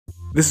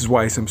This is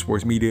YSM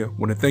Sports Media.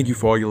 Want to thank you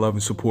for all your love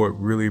and support.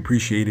 Really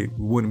appreciate it.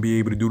 We wouldn't be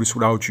able to do this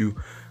without you.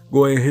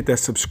 Go ahead and hit that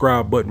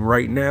subscribe button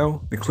right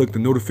now and click the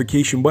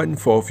notification button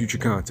for all future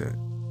content.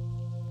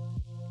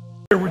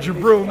 Here with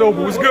Jibril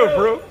Noble. What's good,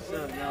 bro?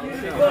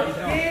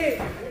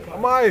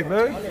 I'm all right,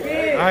 man.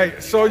 All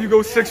right, saw you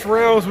go 6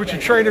 rounds with your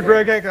trainer,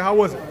 Greg Hacker. How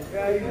was it?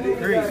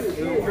 Great.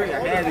 It was great. I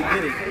had to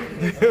get it.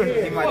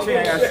 He's my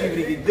trainer. I got to see what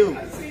he can do.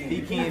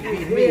 He can't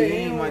beat me. He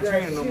ain't my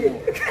trainer no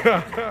more.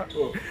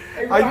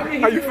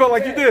 How you felt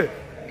like you did?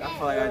 I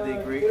feel like I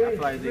did great. I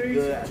feel like I did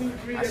good.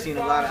 I seen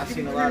a lot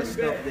of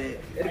stuff that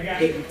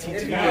he was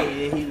teaching me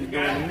and he was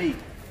doing to me.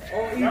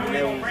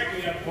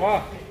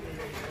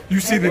 You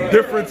see the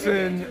difference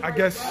in, I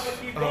guess,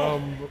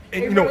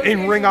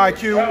 in-ring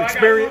IQ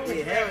experience?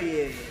 Yeah, hell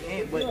yeah.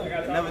 But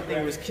another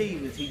thing was key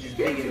was he just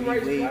bigger than me,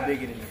 way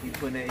bigger than me. He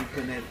putting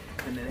that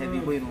heavy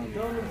weight on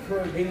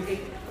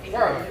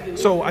me.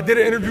 So I did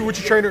an interview with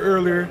your trainer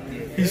earlier.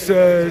 He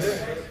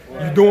says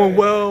you're doing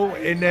well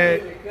and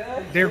that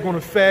they're going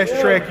to fast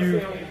track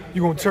you.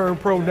 You're going to turn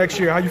pro next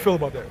year. How you feel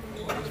about that?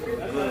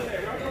 Good.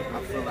 I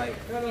feel like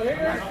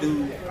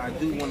I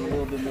do want a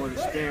little bit more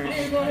experience.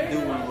 I do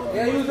want a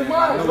little bit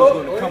more experience. I know it's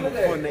going to come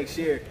before next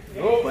year,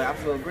 but I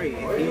feel great.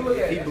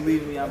 If he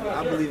believes in me,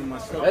 I believe in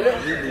myself. He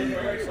believes in me,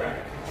 so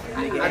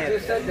make it happen.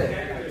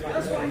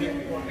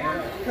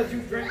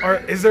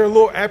 Is there a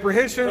little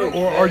apprehension,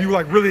 or are you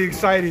like really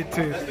excited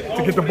to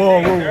get the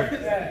ball rolling?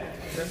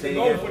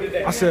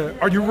 I said,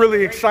 are you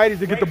really excited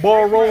to get the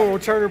ball rolling or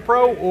turning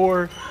pro,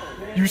 or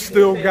you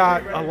still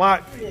got a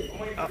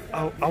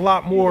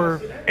lot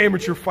more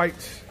amateur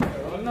fights?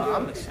 No,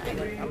 I'm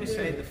excited. I'm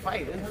excited to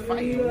fight. Let's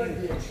fight.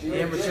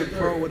 Amateur,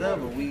 pro,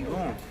 whatever. We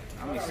going.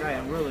 I'm excited.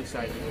 I'm real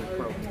excited to go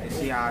pro and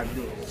see how I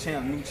do it.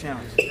 New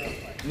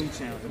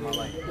challenge in my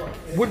life.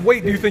 What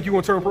weight do you think you're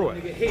going to turn pro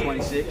at?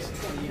 26.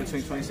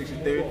 Between 26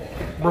 and 30.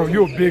 Bro,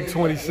 you're a big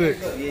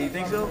 26. Yeah, you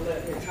think so?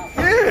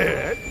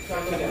 Yeah.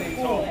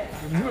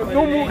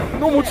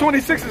 No more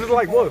 26 is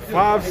like what?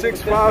 5'6",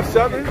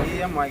 5'7"?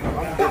 Yeah, I'm a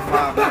good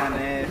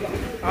 5'9".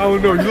 I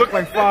don't know. You look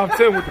like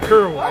 5'10" with the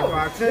curl.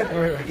 Like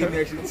 5'10". Give me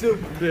extra 2.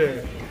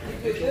 Yeah.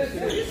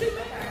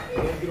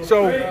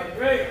 So,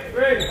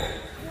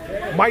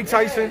 Mike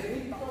Tyson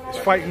is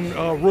fighting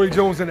Roy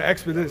Jones in an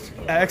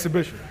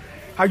exhibition.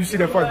 How you see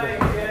that fight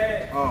going?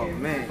 Oh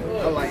man,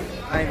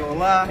 I ain't gonna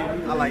lie.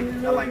 I like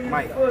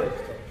Mike.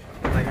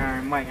 I like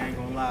Iron Mike. I ain't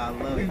gonna lie. I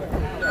love him.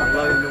 I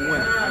love him to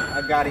win.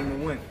 I got him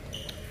to win.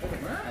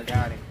 I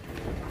got him.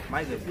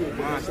 Mike is a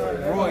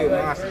monster. Roy a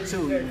monster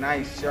too. He's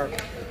nice, sharp.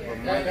 But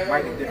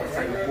Mike a different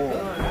type of ball.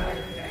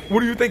 What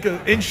do you think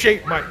of in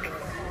shape Mike?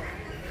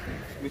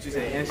 What you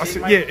say? In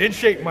shape Mike? Yeah, in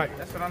shape Mike.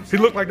 That's what I'm saying.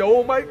 He look like the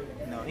old Mike?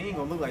 No, he ain't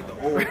gonna look like the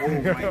old Mike,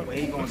 but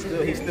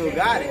he still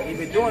got it. He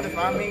been doing it for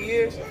how many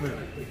years?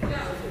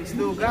 He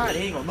still got it.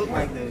 He ain't gonna look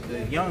like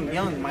the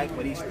young Mike,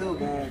 but he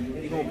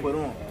gonna put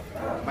on.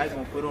 Mike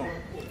gonna put on.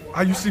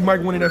 How you see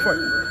Mike winning that fight?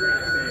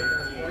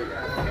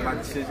 My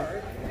decision. I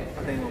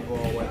think he's gonna go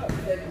all the way. I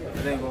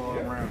think go all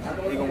around.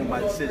 He gonna win by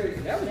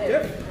decision.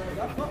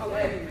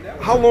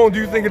 How long do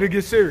you think it'll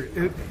get serious?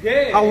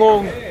 How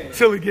long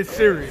till it gets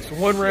serious?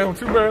 1 round,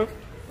 2 rounds?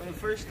 When it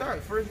first round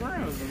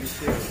is gonna be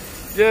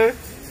serious. Yeah.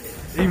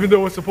 Even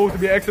though it's supposed to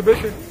be an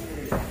exhibition?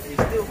 He's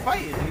still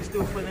fighting. He's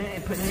still putting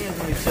hands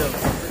on each other.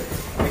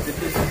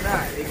 Exhibition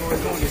not. It's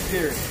gonna get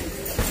serious.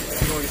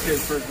 It's gonna get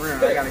serious first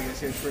round. I gotta get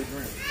serious first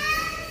round.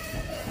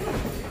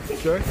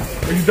 Okay.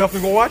 Are you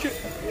definitely gonna watch it?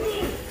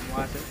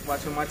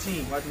 Watching my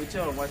team. Watching with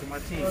y'all. Watching my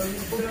team.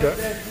 Okay.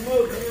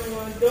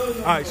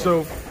 All right.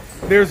 So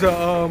there's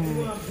a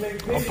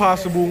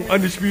possible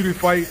undisputed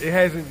fight. It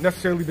hasn't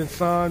necessarily been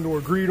signed or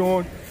agreed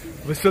on.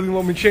 Vasily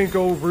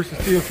Lomanchenko versus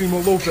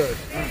Teofimo Lopez.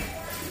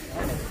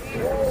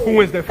 Who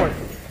wins that fight?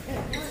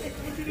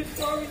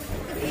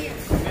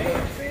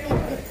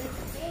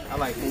 I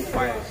like both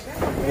fighters.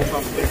 Both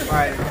of them big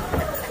fighters.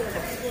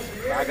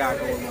 I gotta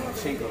go with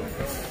Lomanchenko.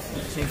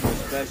 Lomanchenko is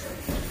special.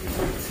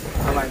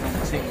 I like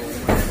Lomanchenko to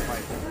win that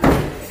fight.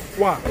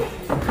 Why?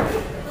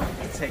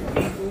 His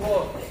technique.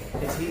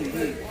 He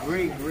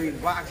great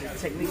boxer.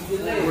 Technique,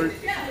 footwork,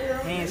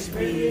 hand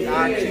speed,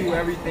 IQ,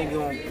 everything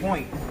on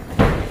point.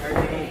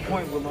 Everything on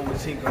point with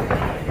Lomanchenko.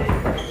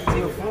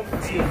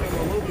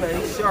 Teofimo Lopez,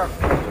 he's sharp,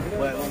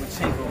 but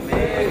Lomanchenko,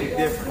 man, he's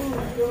different.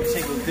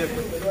 Lomachenko's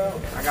different.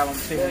 I got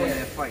Lomanchenko in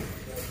that fight.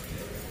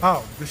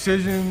 How?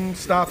 Decision,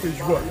 stoppage,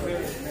 what?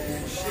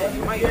 Shit, he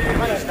might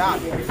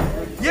stop it.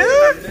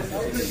 Yeah? He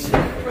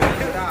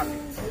might stop it.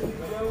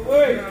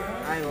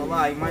 I ain't gonna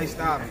lie, he might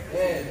stop it.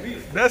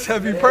 That's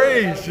heavy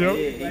praise, yo.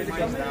 Yeah, he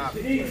might stop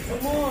it.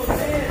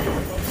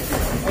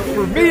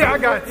 For me, I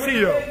got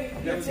Teo.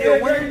 Teo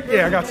winning?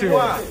 Yeah, I got Teo.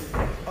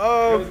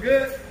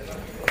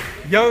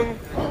 Young,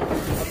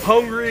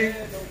 hungry,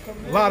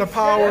 a lot of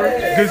power,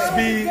 good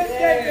speed,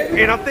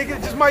 and I think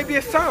it just might be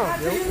his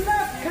time, yo.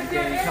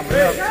 Coming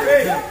up.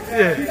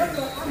 Yeah.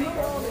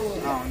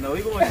 I don't know.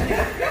 He gonna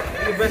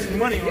invest his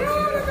money on it.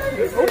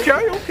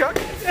 Okay.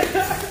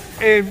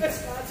 And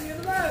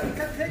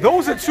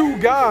those are 2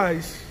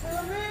 guys,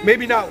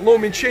 maybe not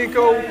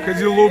Lomanchenko, because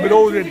he's a little bit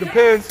older, it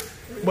depends.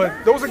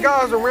 But those are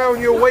guys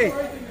around your weight.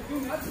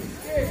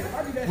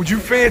 Would you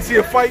fancy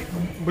a fight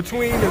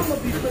between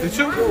the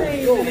two?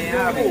 Man,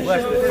 I'd be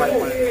blessed to fight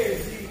one of them.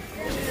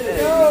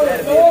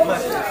 That'd be a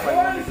blessing to fight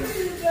one of them.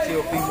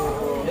 Teofimo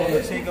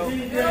Lopez.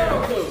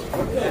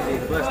 That'd be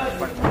a blessing to fight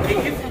one of them. Hey,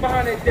 get from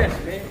behind that desk,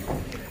 man.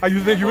 How you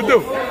think you would do?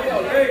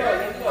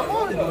 I'm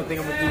always gonna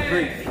think I'm gonna do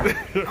great.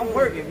 I'm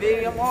working,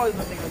 baby. I'm always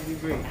gonna think I'm gonna do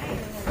great.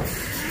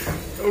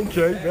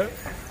 Okay, man.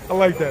 I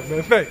like that,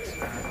 man. Thanks.